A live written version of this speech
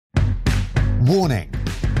Warning: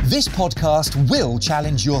 this podcast will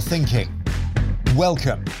challenge your thinking.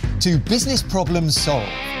 Welcome to Business Problems Solved.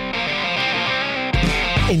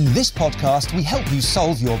 In this podcast, we help you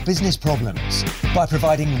solve your business problems by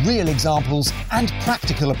providing real examples and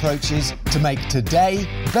practical approaches to make today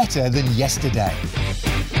better than yesterday.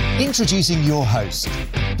 Introducing your host,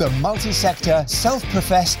 the multi-sector,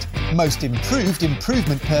 self-professed, most improved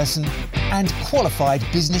improvement person and qualified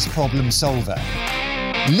business problem solver,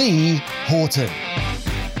 Lee Horton.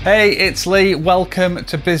 Hey, it's Lee. Welcome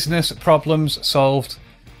to Business Problems Solved.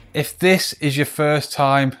 If this is your first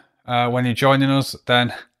time when you're joining us,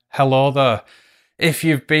 then hello there. If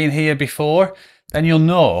you've been here before, then you'll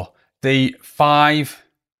know the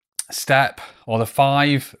 5-step or the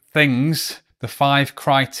 5 things, the 5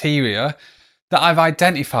 criteria that I've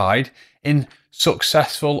identified in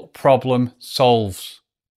successful problem solves.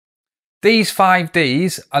 These 5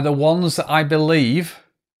 Ds are the ones that I believe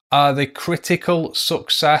are the critical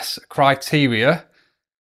success criteria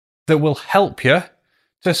that will help you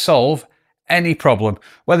to solve any problem,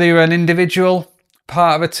 whether you're an individual,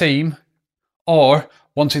 part of a team, or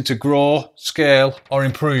wanting to grow, scale, or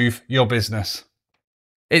improve your business.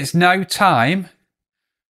 It's now time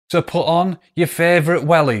to put on your favourite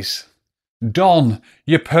wellies, don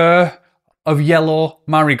your pair of yellow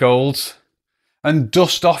marigolds, and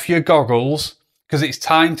dust off your goggles, because it's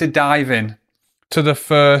time to dive in to the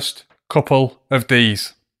first couple of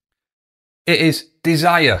Ds. It is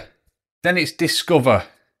desire, then it's discover,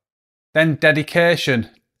 then dedication,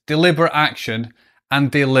 deliberate action,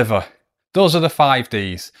 and deliver. Those are the 5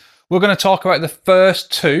 Ds. We're going to talk about the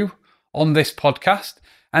first 2 on this podcast,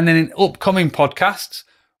 and then in upcoming podcasts,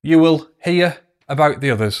 you will hear about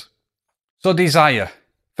the others. So desire.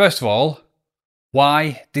 First of all,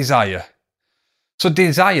 why desire? So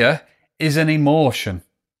desire is an emotion.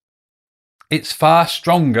 It's far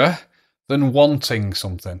stronger than wanting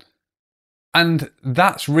something. And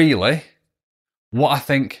that's really what I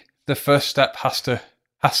think the first step has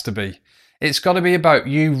to be. It's got to be about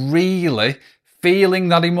you really feeling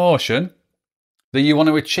that emotion that you want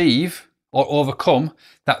to achieve or overcome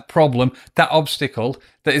that problem, that obstacle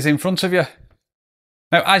that is in front of you.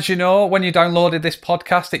 Now, as you know, when you downloaded this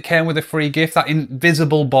podcast, it came with a free gift, that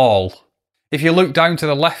invisible ball. If you look down to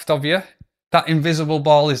the left of you, that invisible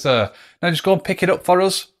ball is there. Now just go and pick it up for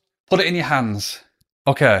us. Put it in your hands.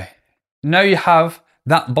 Okay. Now you have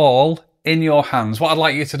that ball in your hands. What I'd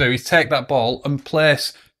like you to do is take that ball and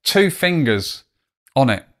place 2 fingers on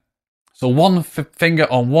it. So one finger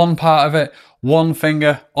on one part of it, one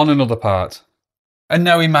finger on another part. And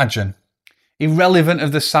now imagine, irrelevant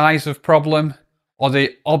of the size of problem or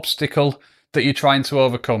the obstacle that you're trying to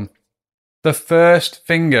overcome, the first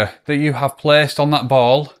finger that you have placed on that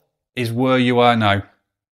ball is where you are now.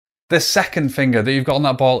 The second finger that you've got on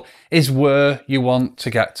that ball is where you want to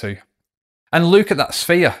get to. And look at that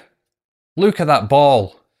sphere. Look at that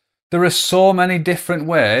ball. There are so many different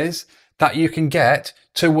ways that you can get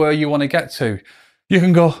to where you want to get to. You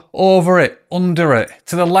can go over it, under it,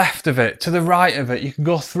 to the left of it, to the right of it. You can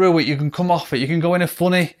go through it, you can come off it. You can go in a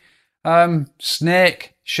funny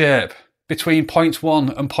snake shape between points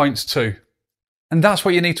 1 and points 2. And that's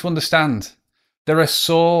what you need to understand. There are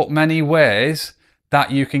so many ways that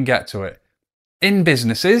you can get to it. In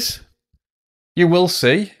businesses, you will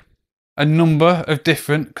see a number of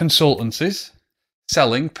different consultancies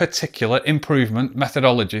selling particular improvement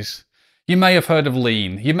methodologies. You may have heard of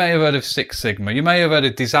Lean, you may have heard of Six Sigma, you may have heard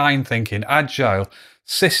of design thinking, agile,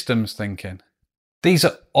 systems thinking. These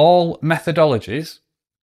are all methodologies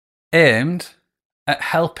aimed at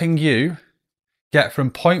helping you get from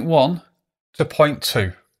point 1 to point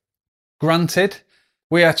 2. Granted,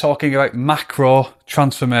 we are talking about macro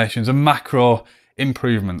transformations and macro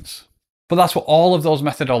improvements. But that's what all of those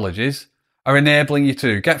methodologies are enabling you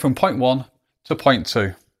to get from point 1 to point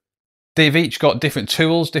 2. They've each got different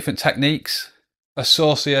tools, different techniques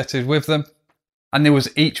associated with them, and they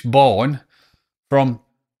was each born from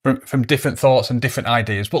different thoughts and different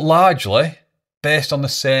ideas, but largely based on the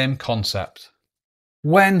same concept.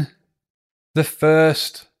 When the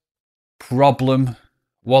first problem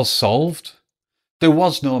was solved, there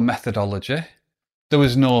was no methodology, there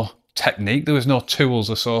was no technique, there was no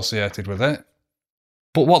tools associated with it.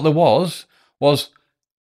 But what there was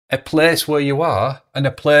a place where you are and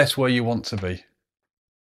a place where you want to be.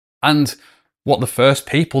 And what the first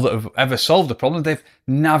people that have ever solved the problem, they've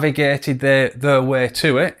navigated their way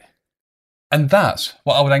to it. And that's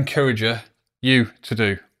what I would encourage you to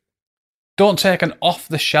do. Don't take an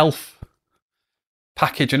off-the-shelf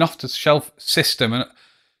package, an off-the-shelf system,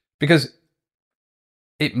 because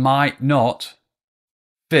it might not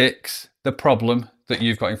fix the problem that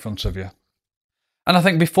you've got in front of you. And I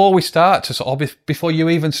think before we start to, or before you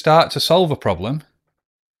even start to solve a problem,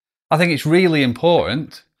 I think it's really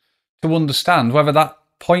important to understand whether that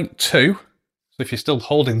point 2, so if you're still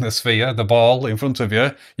holding the sphere, the ball in front of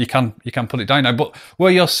you, you can put it down now, but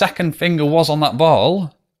where your second finger was on that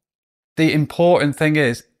ball, the important thing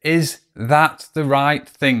is that the right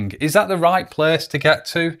thing? Is that the right place to get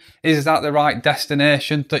to? Is that the right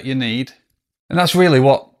destination that you need? And that's really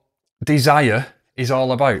what desire is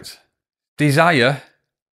all about. Desire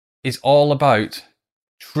is all about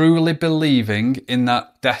truly believing in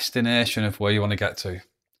that destination of where you want to get to.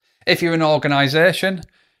 If you're an organisation,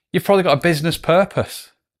 you've probably got a business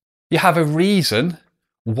purpose. You have a reason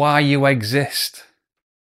why you exist.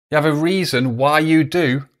 You have a reason why you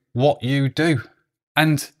do what you do.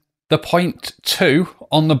 And the point 2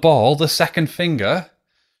 on the ball, the second finger,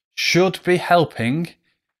 should be helping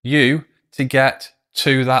you to get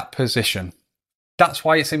to that position. That's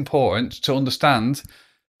why it's important to understand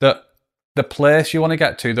that the place you want to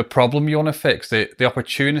get to, the problem you want to fix, the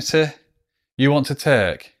opportunity you want to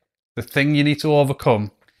take, the thing you need to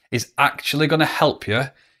overcome is actually going to help you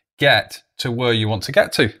get to where you want to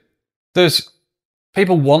get to.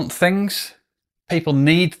 People want things, people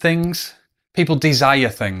need things, people desire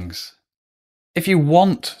things. If you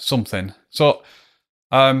want something, so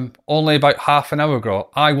only about half an hour ago,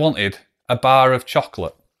 I wanted a bar of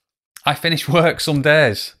chocolate. I finish work some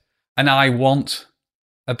days and I want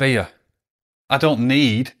a beer. I don't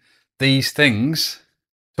need these things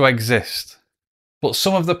to exist. But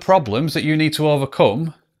some of the problems that you need to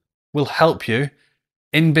overcome will help you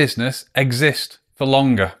in business exist for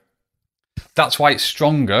longer. That's why it's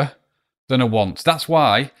stronger than a want. That's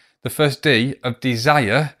why the first D of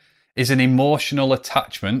desire is an emotional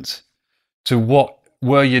attachment to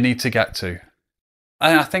where you need to get to.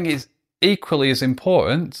 And I think it's equally as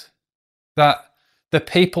important that the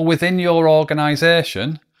people within your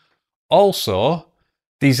organisation also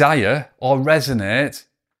desire or resonate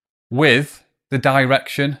with the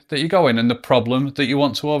direction that you go in and the problem that you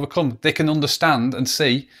want to overcome. They can understand and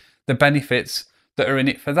see the benefits that are in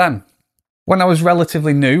it for them. When I was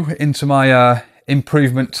relatively new into my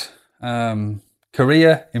improvement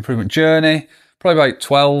career, improvement journey, probably about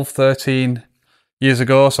 12, 13 years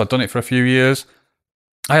ago, so I'd done it for a few years,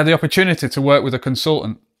 I had the opportunity to work with a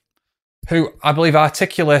consultant who I believe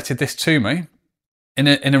articulated this to me in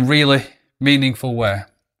a really meaningful way.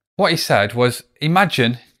 What he said was,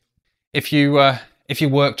 imagine if you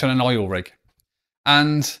worked on an oil rig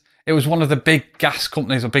and it was one of the big gas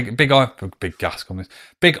companies or big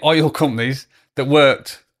oil companies that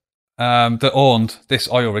worked, that owned this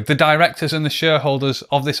oil rig. The directors and the shareholders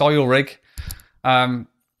of this oil rig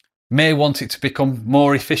may want it to become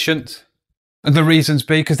more efficient. And the reasons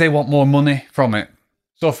be because they want more money from it.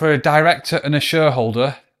 So for a director and a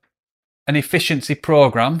shareholder, an efficiency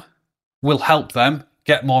program will help them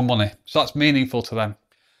get more money. So that's meaningful to them.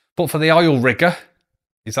 But for the oil rigger,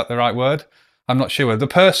 is that the right word? I'm not sure. The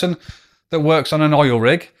person that works on an oil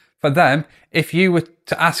rig, for them, if you were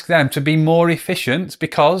to ask them to be more efficient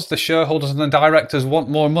because the shareholders and the directors want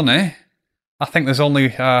more money, I think there's only,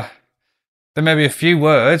 there may be a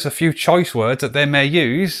few choice words that they may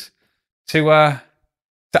use to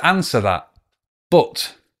answer that.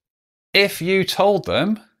 But if you told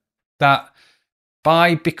them that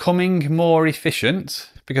by becoming more efficient,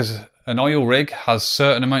 because an oil rig has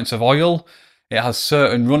certain amounts of oil, it has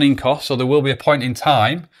certain running costs, so there will be a point in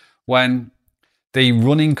time when the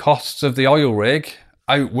running costs of the oil rig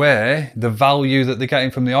outweigh the value that they're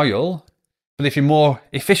getting from the oil. But if you're more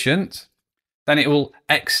efficient, then it will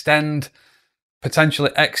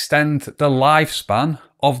potentially extend the lifespan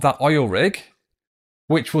of that oil rig,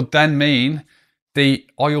 which would then mean the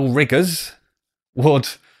oil riggers would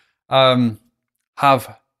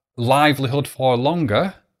have livelihood for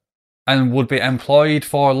longer and would be employed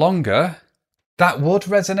for longer. That would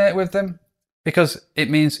resonate with them because it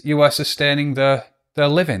means you are sustaining their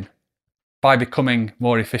living by becoming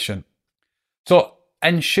more efficient. So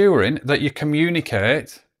ensuring that you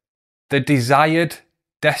communicate the desired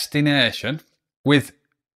destination with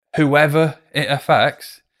whoever it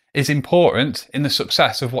affects is important in the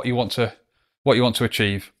success of what you want to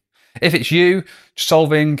achieve. If it's you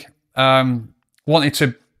solving, wanting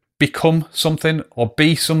to become something or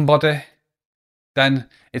be somebody, then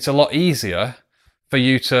it's a lot easier for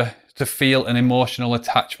you to feel an emotional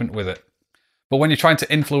attachment with it. But when you're trying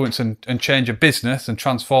to influence and change a business and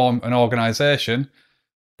transform an organisation,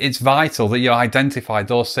 it's vital that you identify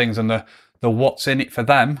those things and the what's in it for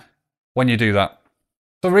them when you do that.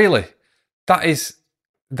 So really, that is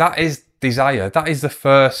desire. That is the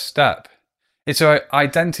first step. It's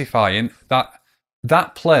identifying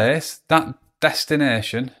that place, that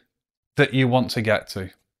destination that you want to get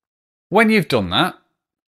to. When you've done that,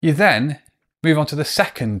 you then move on to the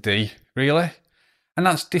second D, really, and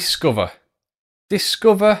that's discover.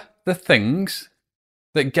 Discover the things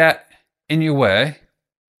that get in your way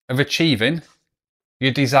of achieving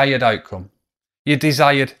your desired outcome, your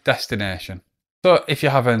desired destination. So if you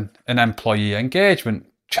have an employee engagement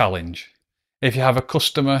challenge, if you have a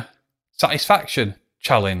customer satisfaction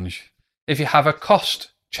challenge, if you have a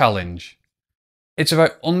cost challenge, it's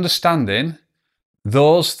about understanding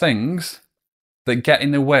those things that get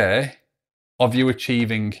in the way of you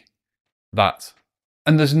achieving that.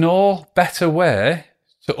 And there's no better way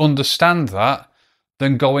to understand that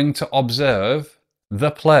than going to observe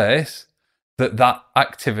the place that that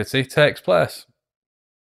activity takes place.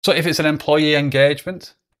 So if it's an employee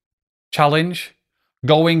engagement challenge,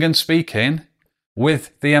 going and speaking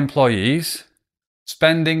with the employees,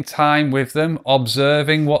 spending time with them,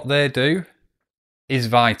 observing what they do is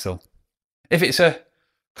vital. If it's a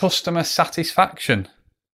customer satisfaction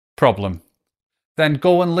problem, then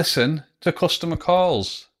go and listen to customer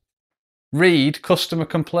calls, read customer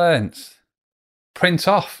complaints, print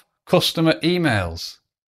off customer emails.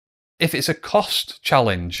 If it's a cost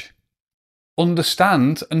challenge,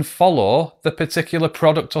 understand and follow the particular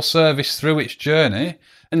product or service through its journey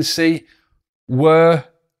and see where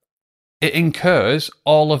it incurs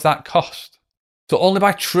all of that cost. So only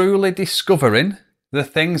by truly discovering the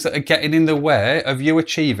things that are getting in the way of you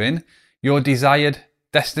achieving your desired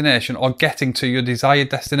destination or getting to your desired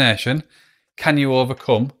destination can you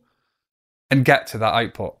overcome and get to that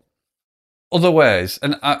output. Other ways,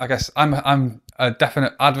 and I guess I'm a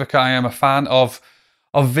definite advocate, I am a fan of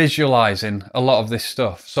visualizing a lot of this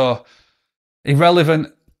stuff. So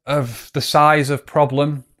irrelevant of the size of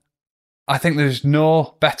problem, I think there's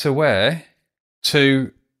no better way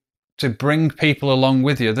to bring people along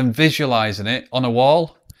with you than visualizing it on a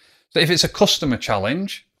wall. So if it's a customer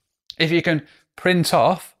challenge, if you can print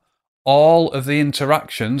off all of the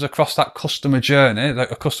interactions across that customer journey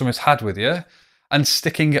that a customer's had with you and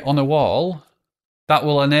sticking it on a wall, that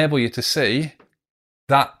will enable you to see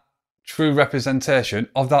that true representation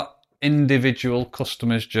of that individual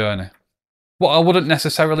customer's journey. What I wouldn't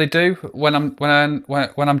necessarily do when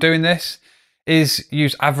I'm doing this is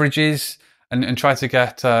use averages and try to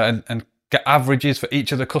get and get averages for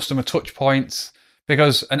each of the customer touch points,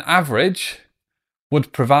 because an average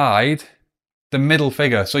would provide the middle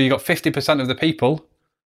figure. So you got 50% of the people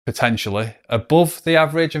potentially above the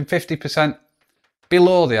average and 50%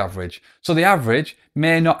 below the average. So the average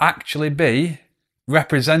may not actually be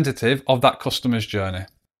representative of that customer's journey.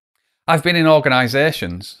 I've been in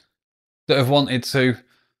organisations that have wanted to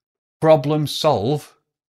problem solve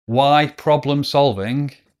why problem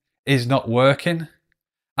solving is not working,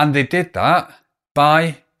 and they did that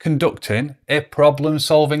by conducting a problem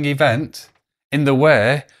solving event in the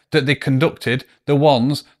way that they conducted the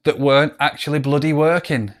ones that weren't actually bloody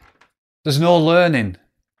working. There's no learning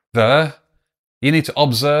there. You need to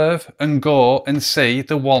observe and go and see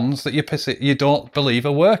the ones that you don't believe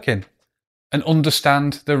are working and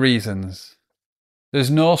understand the reasons.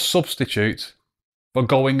 There's no substitute for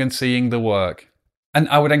going and seeing the work. And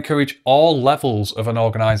I would encourage all levels of an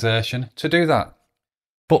organisation to do that.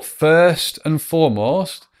 But first and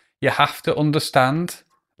foremost, you have to understand,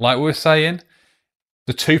 like we were saying,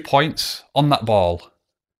 the 2 points on that ball,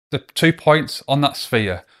 the 2 points on that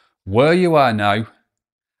sphere, where you are now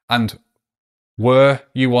and where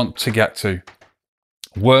you want to get to.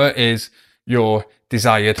 Where is your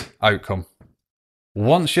desired outcome?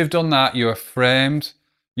 Once you've done that, you have framed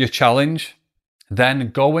your challenge, then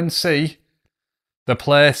go and see the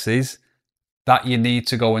places that you need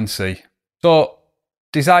to go and see. So,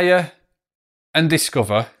 desire and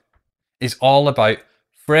discover is all about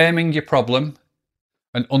framing your problem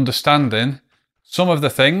and understanding some of the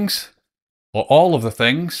things, or all of the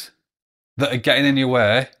things, that are getting in your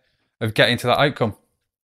way of getting to that outcome.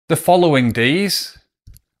 The following Ds,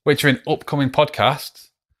 which are in upcoming podcasts,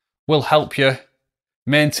 will help you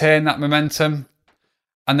maintain that momentum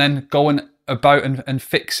and then going about and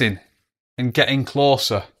fixing and getting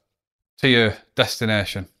closer to your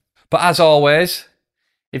destination. But as always,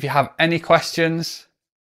 if you have any questions,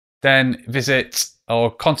 then visit or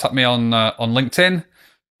contact me on LinkedIn,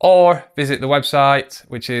 or visit the website,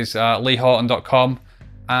 which is leehorton.com,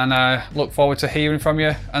 and I look forward to hearing from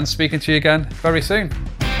you and speaking to you again very soon.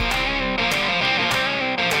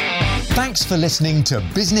 Thanks for listening to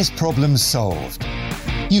Business Problems Solved.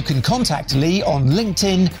 You can contact Lee on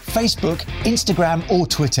LinkedIn, Facebook, Instagram, or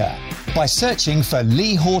Twitter by searching for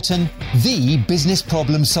Lee Horton, the Business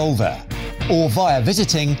Problem Solver. or via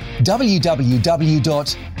visiting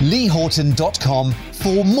www.leehorton.com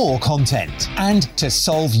for more content and to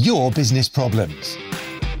solve your business problems.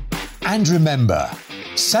 And remember,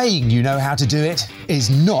 saying you know how to do it is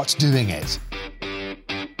not doing it.